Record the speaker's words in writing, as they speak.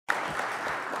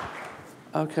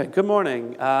Okay, good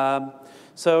morning. That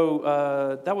was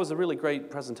a really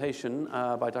great presentation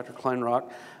by Dr.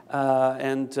 Kleinrock.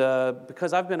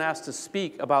 Because I've been asked to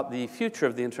speak about the future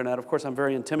of the internet, of course I'm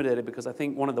very intimidated because I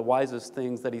think one of the wisest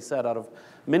things that he said, out of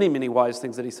many, many wise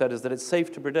things that he said, is that it's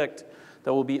safe to predict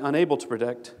that we'll be unable to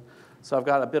predict. So I've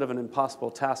got a bit of an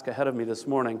impossible task ahead of me this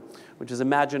morning, which is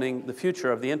imagining the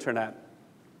future of the internet.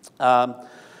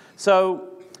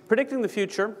 Predicting the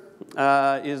future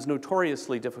is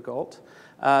notoriously difficult.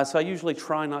 So I usually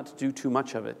try not to do too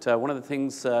much of it. One of the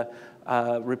things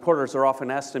reporters are often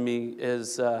asking me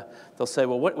is, they'll say,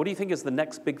 well, what do you think is the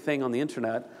next big thing on the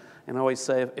internet? And I always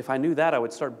say, if I knew that, I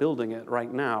would start building it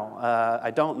right now.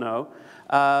 I don't know.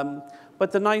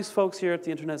 But the nice folks here at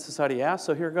the Internet Society asked,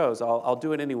 so here goes. I'll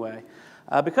do it anyway.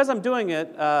 Because I'm doing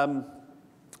it,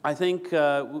 I think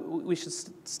we should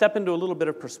step into a little bit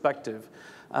of perspective.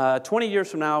 20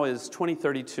 years from now is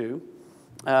 2032.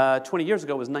 20 years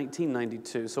ago was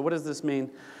 1992. So what does this mean?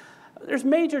 There's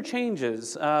major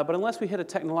changes, but unless we hit a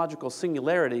technological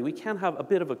singularity, we can have a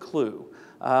bit of a clue.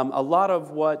 A lot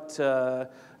of what,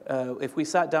 if we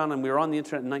sat down and we were on the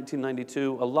internet in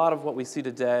 1992, a lot of what we see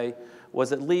today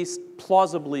was at least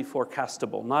plausibly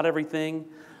forecastable. Not everything,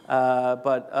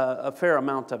 but a fair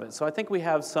amount of it. So I think we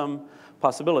have some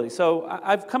possibility. So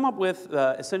I've come up with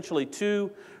essentially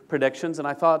two predictions, and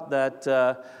I thought that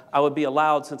I would be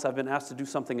allowed, since I've been asked to do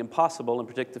something impossible and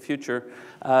predict the future,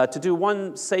 to do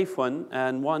one safe one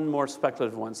and one more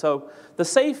speculative one. So the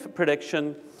safe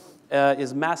prediction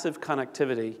is massive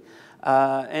connectivity.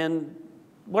 And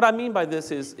what I mean by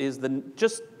this is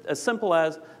just as simple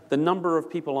as the number of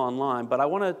people online, but I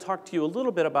want to talk to you a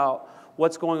little bit about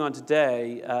what's going on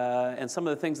today and some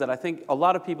of the things that I think a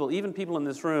lot of people, even people in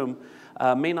this room,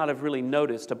 may not have really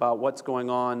noticed about what's going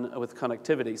on with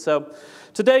connectivity. So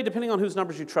today, depending on whose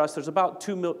numbers you trust, there's about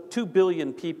 2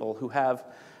 billion people who have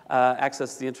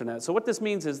access to the internet. So what this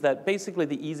means is that basically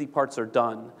the easy parts are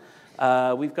done.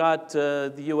 We've got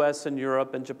the US and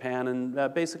Europe and Japan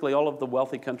and basically all of the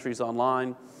wealthy countries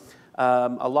online.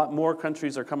 A lot more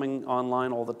countries are coming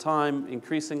online all the time,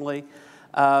 increasingly.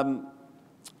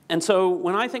 And so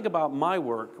when I think about my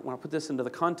work, when I put this into the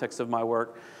context of my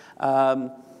work,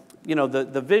 you know,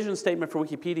 the vision statement for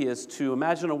Wikipedia is to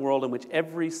imagine a world in which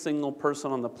every single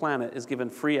person on the planet is given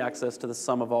free access to the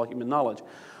sum of all human knowledge.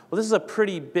 Well, this is a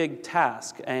pretty big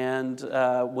task, and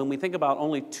when we think about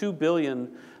only 2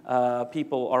 billion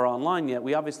people are online yet,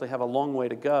 we obviously have a long way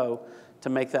to go to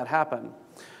make that happen.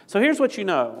 So here's what you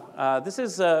know. This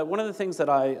is one of the things that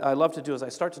I love to do is I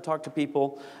start to talk to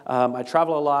people. I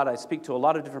travel a lot. I speak to a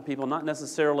lot of different people, not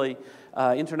necessarily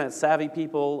internet savvy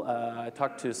people. I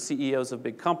talk to CEOs of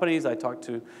big companies. I talk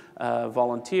to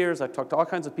volunteers. I talk to all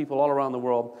kinds of people all around the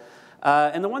world.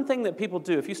 And the one thing that people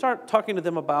do, if you start talking to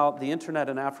them about the internet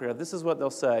in Africa, this is what they'll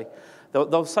say.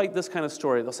 They'll cite this kind of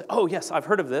story. They'll say, oh, yes, I've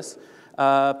heard of this.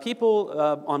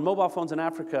 People on mobile phones in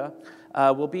Africa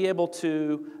will be able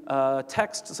to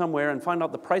text somewhere and find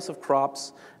out the price of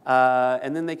crops,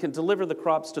 and then they can deliver the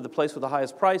crops to the place with the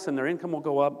highest price, and their income will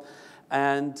go up.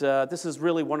 And this is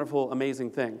really wonderful,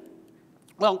 amazing thing.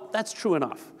 Well, that's true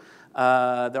enough.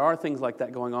 There are things like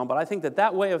that going on, but I think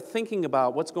that way of thinking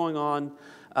about what's going on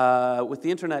with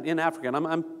the internet in Africa, and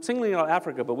I'm singling out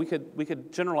Africa, but we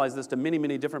could generalize this to many,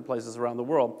 many different places around the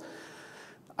world.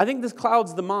 I think this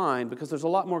clouds the mind because there's a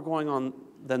lot more going on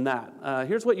than that.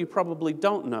 Here's what you probably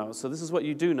don't know. So this is what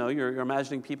you do know. You're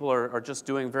imagining people are just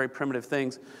doing very primitive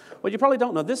things. What you probably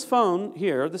don't know, this phone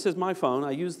here, this is my phone.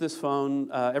 I use this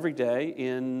phone every day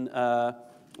when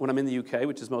I'm in the UK,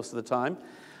 which is most of the time.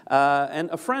 And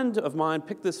a friend of mine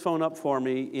picked this phone up for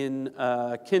me in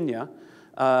Kenya.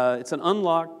 It's an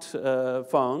unlocked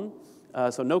phone.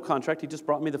 So no contract, he just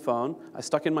brought me the phone. I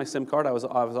stuck in my SIM card, I was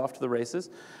off to the races.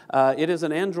 It is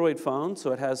an Android phone,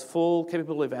 so it has full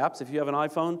capability of apps. If you have an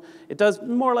iPhone, it does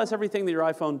more or less everything that your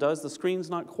iPhone does. The screen's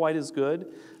not quite as good.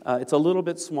 It's a little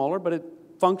bit smaller, but it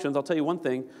functions. I'll tell you one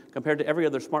thing, compared to every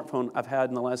other smartphone I've had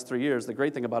in the last 3 years, the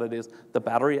great thing about it is the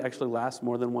battery actually lasts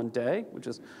more than one day, which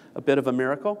is a bit of a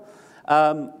miracle.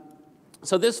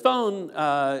 So this phone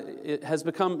it has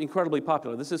become incredibly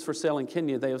popular. This is for sale in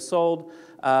Kenya. They have sold,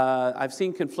 I've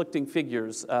seen conflicting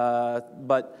figures,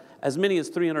 but as many as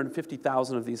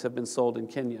 350,000 of these have been sold in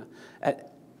Kenya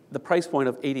at the price point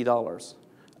of $80.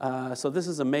 So this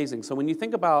is amazing. So when you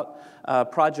think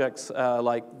about projects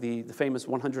like the famous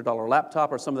 $100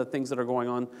 laptop or some of the things that are going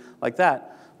on like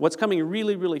that, what's coming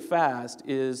really, really fast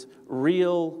is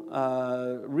real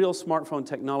smartphone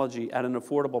technology at an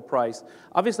affordable price.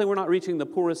 Obviously, we're not reaching the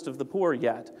poorest of the poor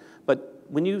yet, but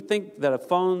when you think that a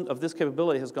phone of this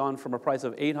capability has gone from a price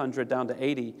of $800 down to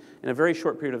 $80 in a very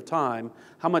short period of time,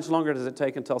 how much longer does it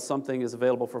take until something is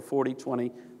available for $40,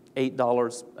 $20,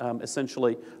 $8,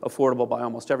 essentially affordable by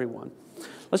almost everyone?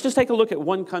 Let's just take a look at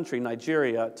one country,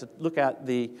 Nigeria, to look at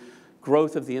the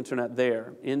growth of the internet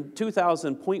there. In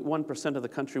 2000, 0.1% of the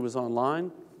country was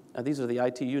online. These are the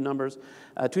ITU numbers.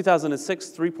 2006,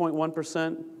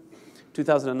 3.1%.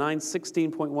 2009,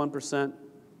 16.1%.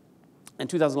 And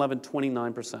 2011,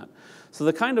 29%. So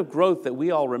the kind of growth that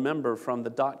we all remember from the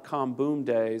dot-com boom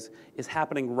days is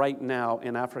happening right now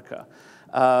in Africa.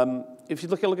 If you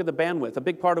look at the bandwidth, a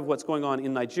big part of what's going on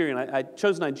in Nigeria, and I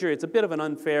chose Nigeria, it's a bit of an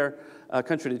unfair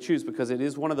country to choose because it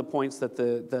is one of the points that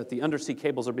the undersea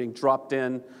cables are being dropped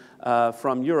in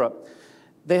from Europe.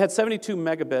 They had 72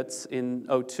 megabits in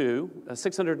 2002,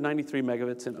 693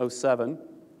 megabits in 2007.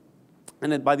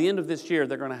 And then by the end of this year,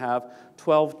 they're going to have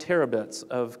 12 terabits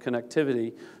of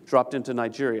connectivity dropped into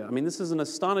Nigeria. I mean, this is an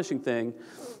astonishing thing,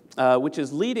 which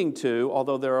is leading to,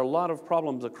 although there are a lot of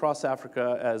problems across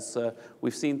Africa, as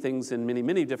we've seen things in many,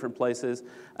 many different places,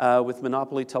 with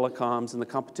monopoly telecoms, and the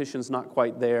competition's not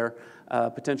quite there,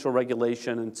 potential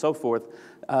regulation, and so forth.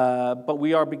 But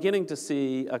we are beginning to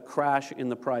see a crash in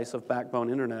the price of backbone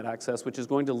internet access, which is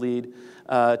going to lead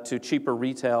to cheaper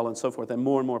retail and so forth, and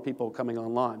more people coming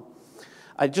online.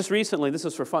 I just recently, this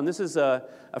is for fun, this is a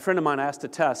friend of mine asked to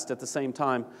test at the same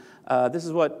time. This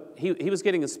is what, he was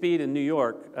getting a speed in New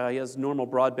York. He has normal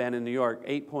broadband in New York,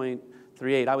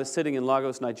 8.38. I was sitting in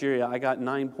Lagos, Nigeria. I got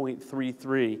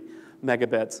 9.33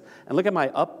 megabits. And look at my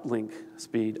uplink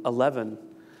speed, 11.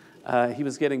 He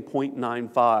was getting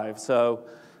 0.95. So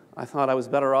I thought I was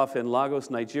better off in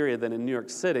Lagos, Nigeria than in New York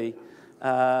City.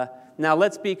 Now,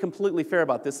 let's be completely fair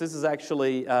about this. This is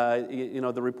actually,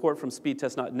 the report from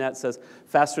speedtest.net says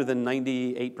faster than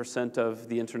 98% of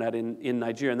the internet in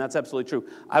Nigeria, and that's absolutely true.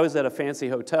 I was at a fancy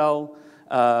hotel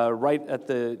right at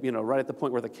the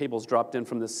point where the cables dropped in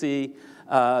from the sea.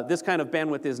 This kind of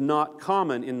bandwidth is not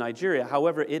common in Nigeria.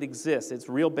 However, it exists. It's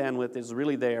real bandwidth. It's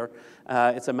really there.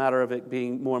 It's a matter of it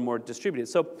being more and more distributed.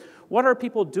 So what are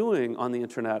people doing on the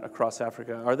internet across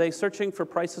Africa? Are they searching for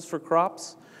prices for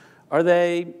crops? Are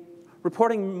they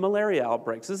reporting malaria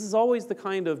outbreaks? This is always the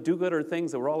kind of do-gooder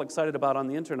things that we're all excited about on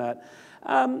the internet.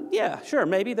 Yeah, sure,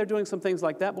 maybe they're doing some things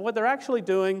like that, but what they're actually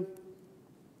doing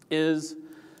is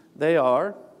they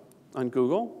are on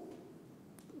Google.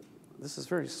 This is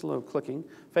very slow clicking.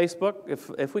 Facebook,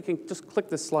 if we can just click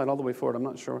this slide all the way forward, I'm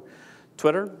not sure.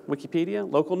 Twitter, Wikipedia,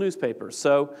 local newspapers.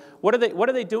 So what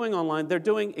are they doing online? They're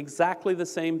doing exactly the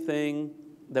same thing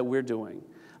that we're doing.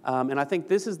 And I think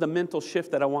this is the mental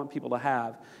shift that I want people to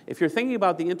have. If you're thinking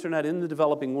about the internet in the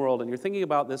developing world and you're thinking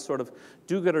about this sort of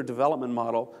do-gooder development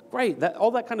model, great,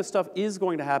 all that kind of stuff is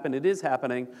going to happen, it is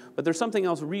happening, but there's something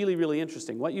else really, really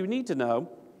interesting. What you need to know,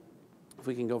 if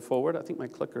we can go forward, I think my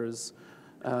clicker is,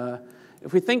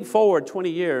 if we think forward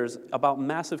 20 years about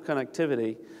massive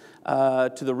connectivity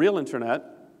to the real internet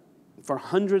for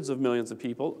hundreds of millions of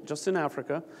people, just in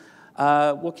Africa,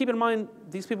 well, keep in mind,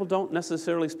 these people don't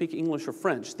necessarily speak English or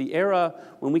French. The era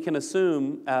when we can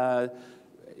assume,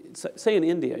 say in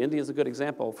India is a good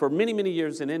example. For many, many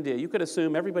years in India, you could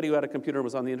assume everybody who had a computer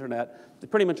was on the internet. They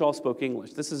pretty much all spoke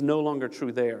English. This is no longer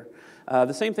true there.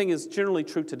 The same thing is generally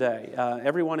true today.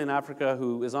 Everyone in Africa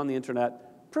who is on the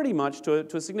internet, pretty much, to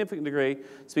a significant degree,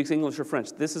 speaks English or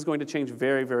French. This is going to change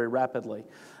very, very rapidly.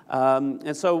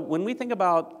 And so when we think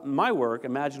about my work,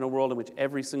 imagine a world in which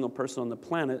every single person on the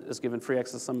planet is given free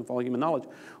access to some of all human knowledge.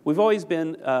 We've always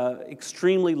been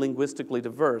extremely linguistically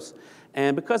diverse.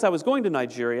 And because I was going to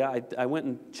Nigeria, I went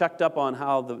and checked up on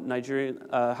how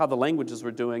the languages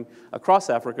were doing across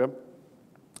Africa.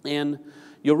 And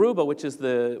Yoruba, which is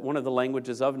one of the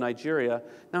languages of Nigeria,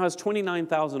 now has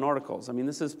 29,000 articles. I mean,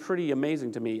 this is pretty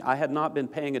amazing to me. I had not been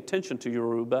paying attention to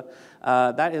Yoruba.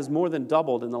 That has more than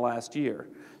doubled in the last year.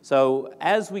 So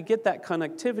as we get that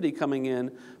connectivity coming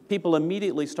in, people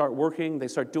immediately start working, they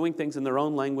start doing things in their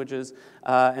own languages,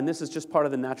 and this is just part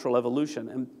of the natural evolution.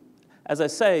 And as I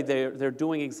say, they're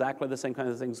doing exactly the same kind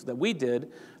of things that we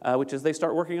did, which is they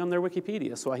start working on their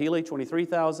Wikipedia. Swahili,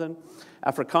 23,000.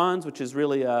 Afrikaans, which is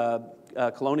really a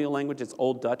colonial language, it's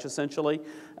Old Dutch essentially,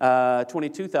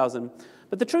 22,000.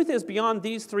 But the truth is, beyond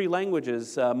these three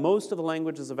languages, most of the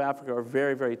languages of Africa are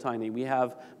very, very tiny. We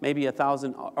have maybe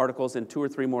 1,000 articles in 2 or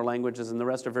 3 more languages, and the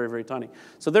rest are very, very tiny.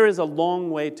 So there is a long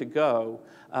way to go.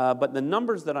 But the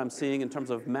numbers that I'm seeing in terms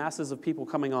of masses of people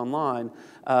coming online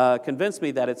convince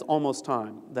me that it's almost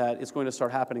time, that it's going to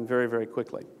start happening very, very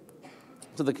quickly.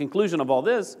 So the conclusion of all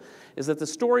this is that the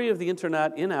story of the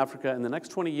internet in Africa in the next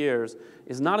 20 years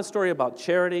is not a story about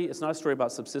charity, it's not a story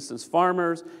about subsistence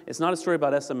farmers, it's not a story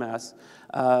about SMS.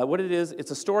 What it is,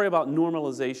 it's a story about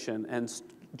normalization and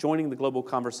joining the global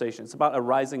conversation. It's about a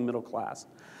rising middle class.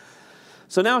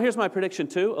 So now here's my prediction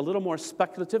too, a little more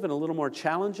speculative and a little more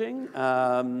challenging.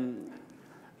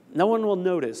 No one will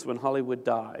notice when Hollywood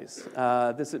dies.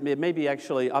 It may be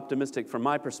actually optimistic from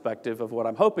my perspective of what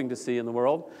I'm hoping to see in the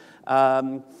world.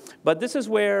 But this is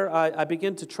where I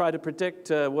begin to try to predict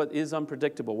what is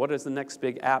unpredictable. What is the next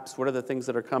big apps? What are the things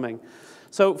that are coming?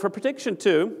 So for prediction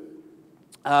 2,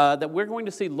 that we're going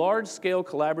to see large-scale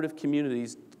collaborative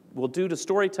communities will do to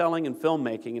storytelling and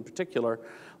filmmaking in particular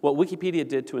what Wikipedia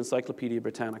did to Encyclopedia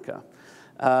Britannica.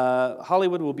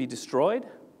 Hollywood will be destroyed.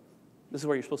 This is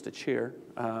where you're supposed to cheer.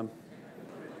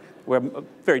 We're a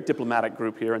very diplomatic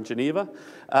group here in Geneva.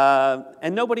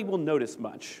 And nobody will notice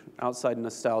much outside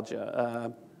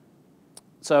nostalgia.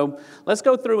 So let's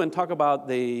go through and talk about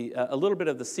a little bit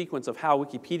of the sequence of how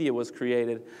Wikipedia was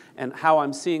created and how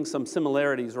I'm seeing some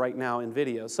similarities right now in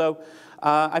video. So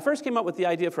I first came up with the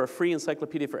idea for a free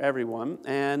encyclopedia for everyone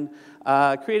and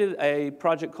created a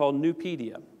project called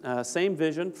Newpedia. Same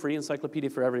vision, free encyclopedia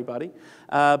for everybody.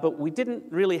 But we didn't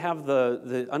really have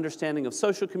the understanding of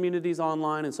social communities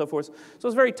online and so forth. So it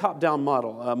was a very top-down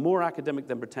model, more academic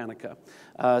than Britannica.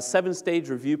 7-stage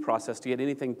review process to get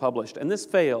anything published. And this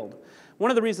failed. One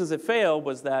of the reasons it failed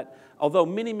was that although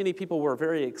many, many people were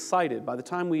very excited, by the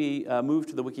time we moved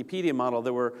to the Wikipedia model,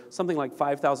 there were something like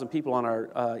 5,000 people on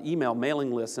our email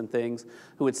mailing lists and things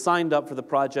who had signed up for the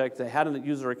project. They had a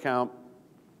user account,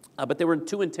 but they were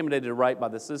too intimidated to write by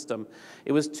the system.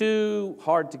 It was too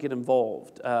hard to get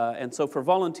involved. And so for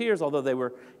volunteers, although they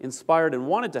were inspired and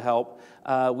wanted to help,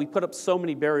 we put up so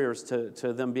many barriers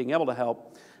to them being able to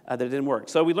help that it didn't work.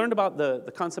 So we learned about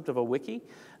the concept of a wiki.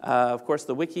 Of course,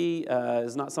 the wiki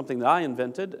is not something that I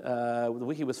invented. The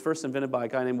wiki was first invented by a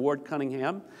guy named Ward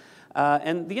Cunningham.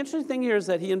 And the interesting thing here is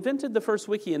that he invented the first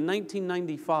wiki in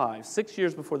 1995, 6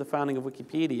 years before the founding of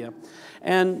Wikipedia.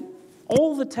 And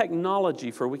all the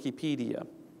technology for Wikipedia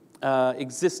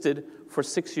existed for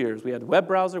 6 years. We had the web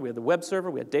browser, we had the web server,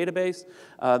 we had database.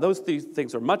 Those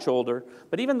things are much older.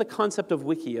 But even the concept of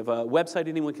wiki, of a website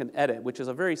anyone can edit, which is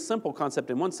a very simple concept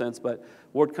in one sense, but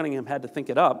Ward Cunningham had to think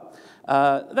it up,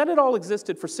 that had all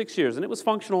existed for 6 years, and it was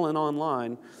functional and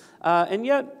online. And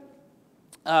yet,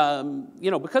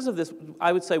 because of this,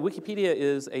 I would say Wikipedia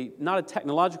is not a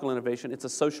technological innovation, it's a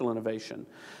social innovation.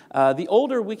 The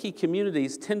older wiki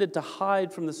communities tended to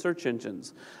hide from the search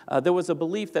engines. There was a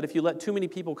belief that if you let too many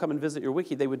people come and visit your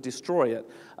wiki, they would destroy it.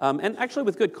 And actually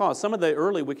with good cause. Some of the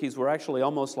early wikis were actually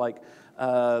almost like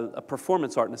a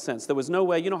performance art in a sense. There was no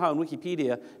way, you know how in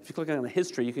Wikipedia, if you click on the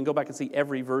history, you can go back and see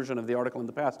every version of the article in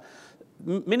the past.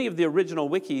 Many of the original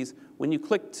wikis, when you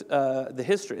clicked the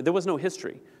history, there was no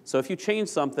history. So if you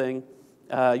changed something,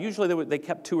 usually they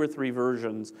kept 2 or 3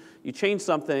 versions. You change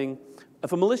something,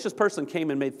 if a malicious person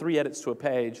came and made 3 edits to a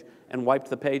page and wiped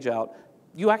the page out,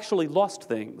 you actually lost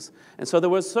things. And so there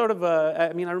was sort of I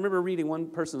remember reading one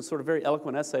person's sort of very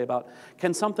eloquent essay about,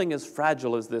 can something as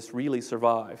fragile as this really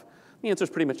survive? The answer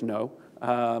is pretty much no.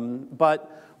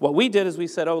 But what we did is we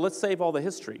said, oh, let's save all the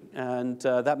history. And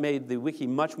that made the wiki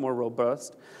much more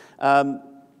robust.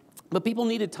 But people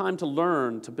needed time to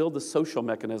learn, to build the social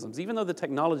mechanisms. Even though the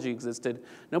technology existed,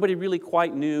 nobody really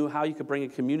quite knew how you could bring a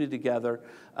community together,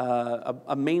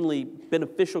 a mainly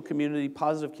beneficial community,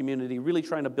 positive community, really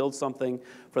trying to build something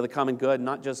for the common good,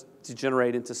 not just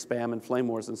degenerate into spam and flame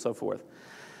wars and so forth.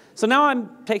 So now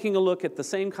I'm taking a look at the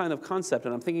same kind of concept,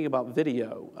 and I'm thinking about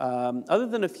video. Other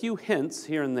than a few hints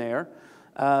here and there,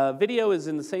 video is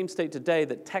in the same state today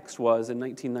that text was in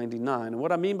 1999. And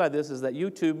what I mean by this is that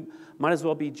YouTube might as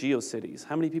well be GeoCities.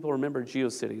 How many people remember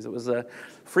GeoCities? It was a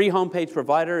free homepage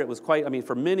provider. It was quite,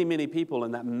 for many, many people,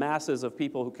 and that masses of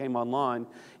people who came online,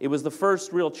 it was the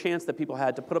first real chance that people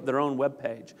had to put up their own web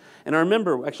page. And I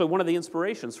remember, actually, one of the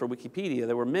inspirations for Wikipedia,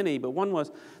 there were many, but one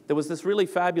was, there was this really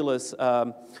fabulous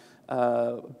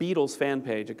Beatles fan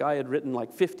page. A guy had written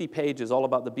like 50 pages all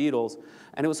about the Beatles,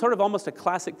 and it was sort of almost a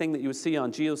classic thing that you would see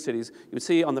on GeoCities. You would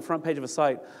see on the front page of a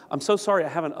site, I'm so sorry I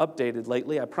haven't updated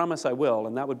lately, I promise I will,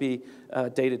 and that would be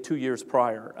dated 2 years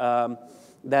prior.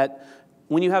 That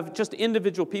when you have just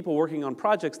individual people working on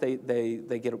projects, they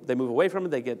move away from it,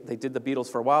 they did the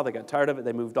Beatles for a while, they got tired of it,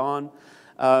 they moved on.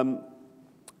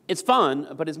 It's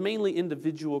fun, but it's mainly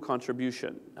individual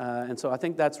contribution, and so I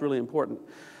think that's really important.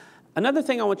 Another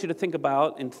thing I want you to think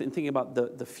about in thinking about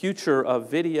the future of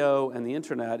video and the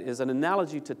internet is an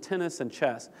analogy to tennis and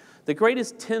chess. The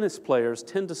greatest tennis players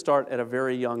tend to start at a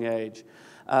very young age.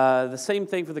 The same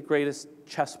thing for the greatest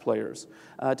chess players.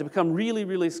 To become really,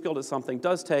 really skilled at something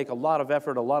does take a lot of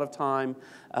effort, a lot of time,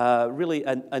 really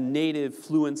a native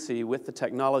fluency with the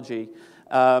technology.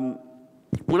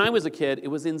 When I was a kid, it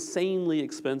was insanely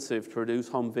expensive to produce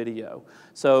home video,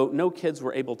 so no kids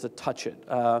were able to touch it.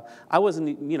 I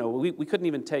wasn't, we couldn't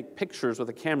even take pictures with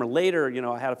a camera. Later,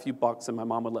 I had a few bucks and my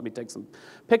mom would let me take some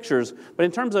pictures. But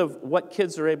in terms of what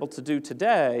kids are able to do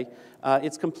today,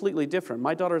 it's completely different.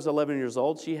 My daughter's 11 years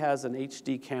old. She has an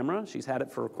HD camera. She's had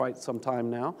it for quite some time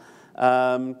now.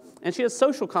 And she has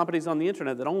social companies on the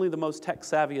internet that only the most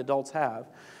tech-savvy adults have.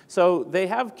 So they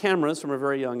have cameras from a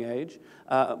very young age.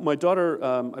 My daughter,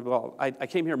 I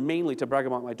came here mainly to brag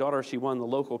about my daughter. She won the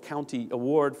local county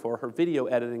award for her video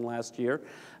editing last year.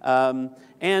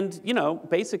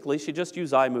 Basically she just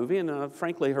used iMovie, and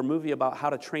frankly, her movie about how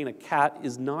to train a cat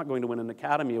is not going to win an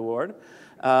Academy Award.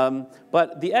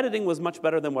 But the editing was much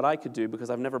better than what I could do because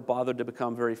I've never bothered to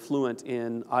become very fluent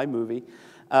in iMovie.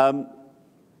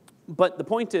 But the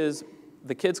point is,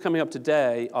 the kids coming up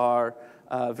today are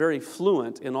very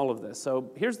fluent in all of this.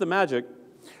 So here's the magic.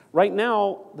 Right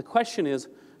now, the question is,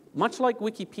 much like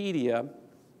Wikipedia,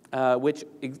 which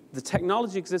the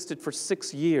technology existed for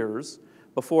 6 years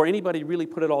before anybody really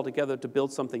put it all together to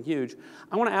build something huge,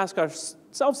 I want to ask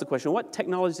ourselves the question, what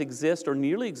technologies exist or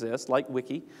nearly exist, like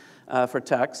Wiki for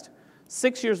text,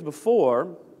 6 years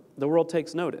before the world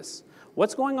takes notice?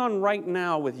 What's going on right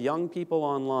now with young people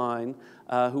online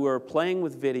who are playing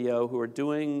with video, who are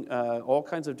doing all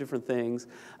kinds of different things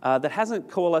that hasn't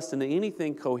coalesced into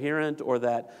anything coherent or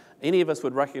that any of us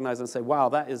would recognize and say, wow,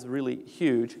 that is really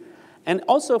huge. And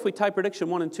also, if we tie prediction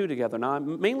 1 and 2 together, now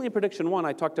mainly in prediction 1,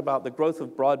 I talked about the growth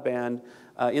of broadband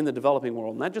in the developing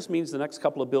world. And that just means the next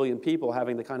couple of billion people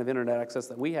having the kind of internet access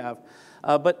that we have.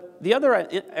 But the other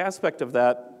aspect of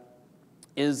that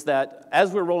is that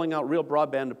as we're rolling out real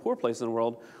broadband to poor places in the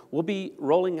world, we'll be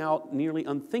rolling out nearly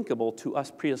unthinkable to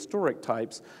us prehistoric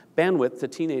types bandwidth to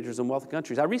teenagers in wealthy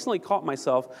countries. I recently caught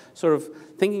myself sort of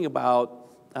thinking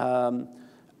about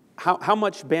how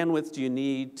much bandwidth do you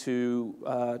need to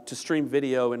stream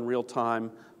video in real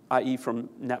time, i.e. from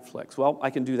Netflix? Well, I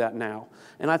can do that now.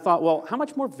 And I thought, well, how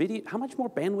much more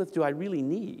bandwidth do I really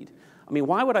need? I mean,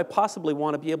 why would I possibly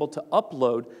want to be able to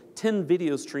upload 10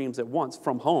 video streams at once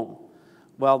from home?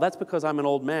 Well, that's because I'm an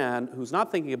old man who's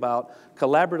not thinking about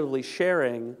collaboratively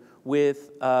sharing with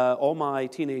all my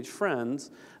teenage friends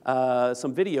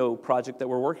some video project that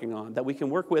we're working on, that we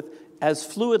can work with as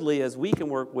fluidly as we can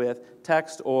work with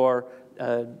text or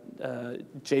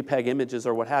JPEG images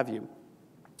or what have you.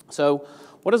 So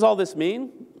what does all this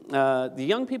mean? The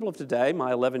young people of today,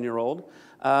 my 11-year-old,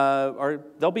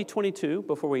 they'll be 22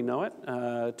 before we know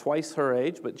it, twice her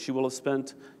age, but she's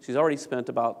already spent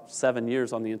about 7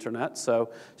 years on the internet,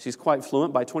 so she's quite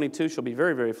fluent. By 22, she'll be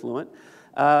very, very fluent.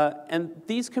 And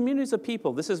these communities of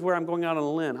people, this is where I'm going out on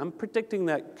a limb. I'm predicting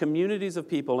that communities of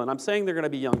people, and I'm saying they're going to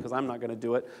be young because I'm not going to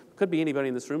do it. Could be anybody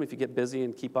in this room if you get busy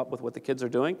and keep up with what the kids are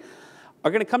doing, are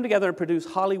going to come together and produce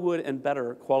Hollywood and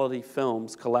better quality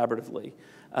films collaboratively.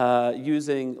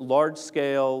 Using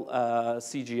large-scale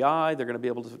CGI. They're going to be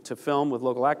able to film with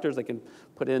local actors. They can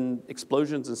put in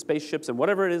explosions and spaceships and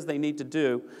whatever it is they need to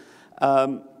do.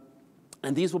 And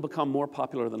these will become more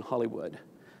popular than Hollywood.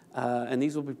 And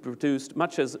these will be produced,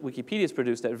 much as Wikipedia is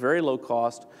produced, at very low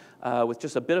cost, with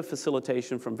just a bit of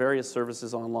facilitation from various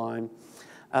services online.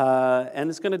 And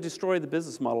it's going to destroy the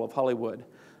business model of Hollywood.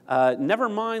 Never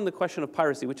mind the question of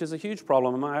piracy, which is a huge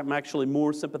problem. I'm actually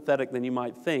more sympathetic than you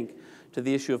might think to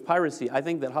the issue of piracy. I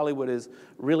think that Hollywood is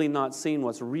really not seeing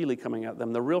what's really coming at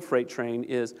them. The real freight train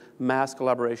is mass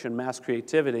collaboration, mass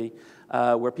creativity,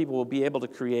 where people will be able to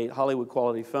create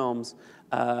Hollywood-quality films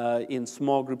in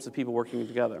small groups of people working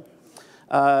together.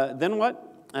 Then what?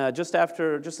 Just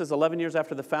as 11 years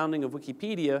after the founding of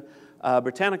Wikipedia,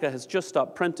 Britannica has just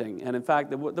stopped printing. And in fact,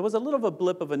 there was a little of a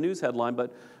blip of a news headline,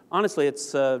 but honestly,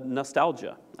 it's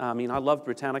nostalgia. I mean, I loved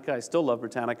Britannica. I still love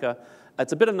Britannica.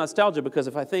 It's a bit of nostalgia because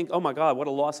if I think, oh my God, what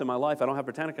a loss in my life, I don't have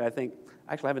Britannica, I think,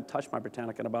 actually, I haven't touched my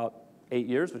Britannica in about 8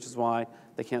 years, which is why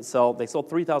they can't sell. They sold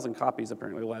 3,000 copies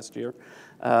apparently last year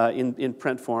in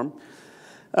print form.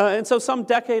 And so some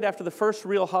decade after the first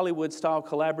real Hollywood-style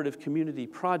collaborative community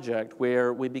project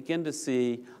where we begin to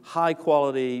see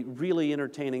high-quality, really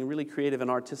entertaining, really creative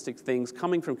and artistic things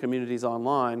coming from communities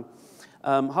online,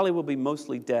 Hollywood will be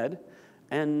mostly dead,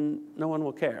 and no one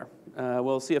will care.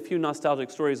 We'll see a few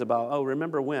nostalgic stories about, oh,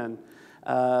 remember when?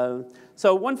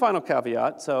 So one final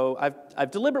caveat. So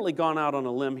I've deliberately gone out on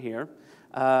a limb here.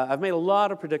 I've made a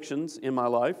lot of predictions in my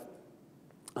life.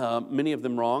 Many of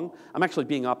them wrong. I'm actually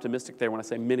being optimistic there when I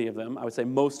say many of them. I would say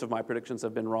most of my predictions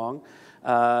have been wrong.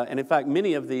 And in fact,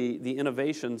 many of the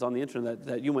innovations on the internet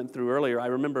that you went through earlier, I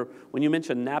remember when you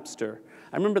mentioned Napster.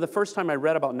 I remember the first time I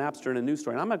read about Napster in a news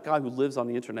story, and I'm a guy who lives on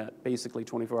the internet basically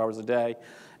 24 hours a day.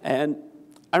 And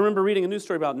I remember reading a news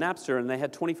story about Napster, and they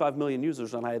had 25 million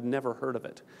users, and I had never heard of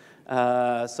it.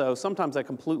 So sometimes I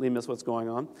completely miss what's going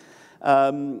on.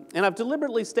 And I've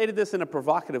deliberately stated this in a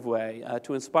provocative way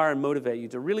to inspire and motivate you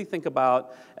to really think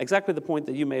about exactly the point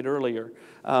that you made earlier.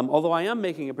 Although I am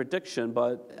making a prediction,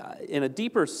 but in a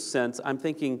deeper sense, I'm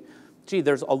thinking, gee,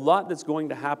 there's a lot that's going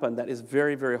to happen that is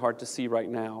very, very hard to see right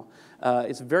now.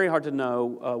 It's very hard to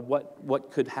know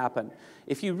what could happen.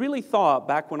 If you really thought,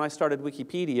 back when I started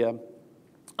Wikipedia,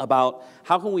 about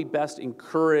how can we best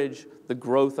encourage the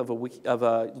growth of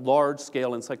a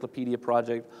large-scale encyclopedia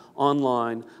project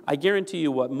online, I guarantee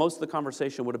you what most of the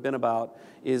conversation would have been about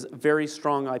is very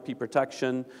strong IP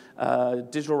protection,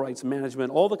 digital rights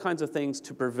management, all the kinds of things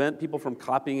to prevent people from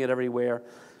copying it everywhere.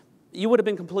 You would have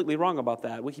been completely wrong about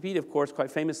that. Wikipedia, of course,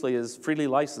 quite famously is freely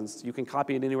licensed. You can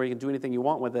copy it anywhere, you can do anything you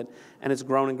want with it, and it's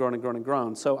grown and grown and grown and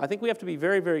grown. So I think we have to be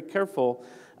very, very careful,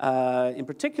 in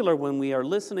particular when we are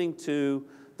listening to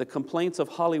the complaints of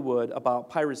Hollywood about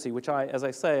piracy, which as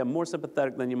I say, am more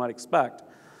sympathetic than you might expect.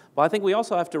 But I think we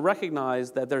also have to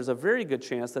recognize that there's a very good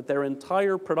chance that their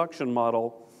entire production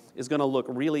model is going to look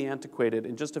really antiquated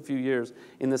in just a few years,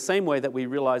 in the same way that we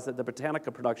realize that the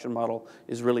Britannica production model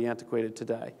is really antiquated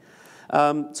today.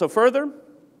 So further,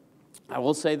 I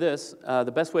will say this,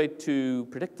 the best way to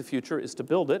predict the future is to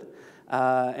build it,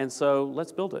 and so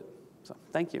let's build it. So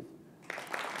thank you.